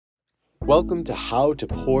Welcome to How to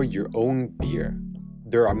Pour Your Own Beer.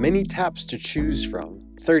 There are many taps to choose from,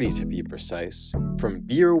 30 to be precise, from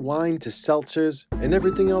beer, wine to seltzers, and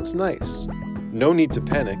everything else nice. No need to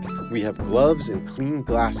panic, we have gloves and clean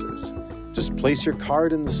glasses. Just place your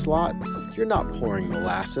card in the slot, you're not pouring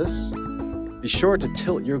molasses. Be sure to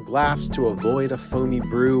tilt your glass to avoid a foamy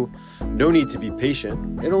brew. No need to be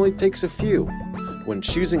patient, it only takes a few. When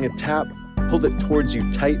choosing a tap, pull it towards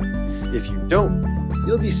you tight. If you don't,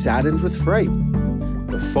 you'll be saddened with fright.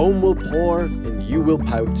 The foam will pour and you will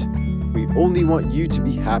pout. We only want you to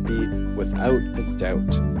be happy without a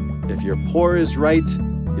doubt. If your pour is right,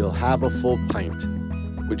 you'll have a full pint,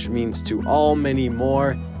 which means to all many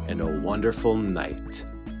more and a wonderful night.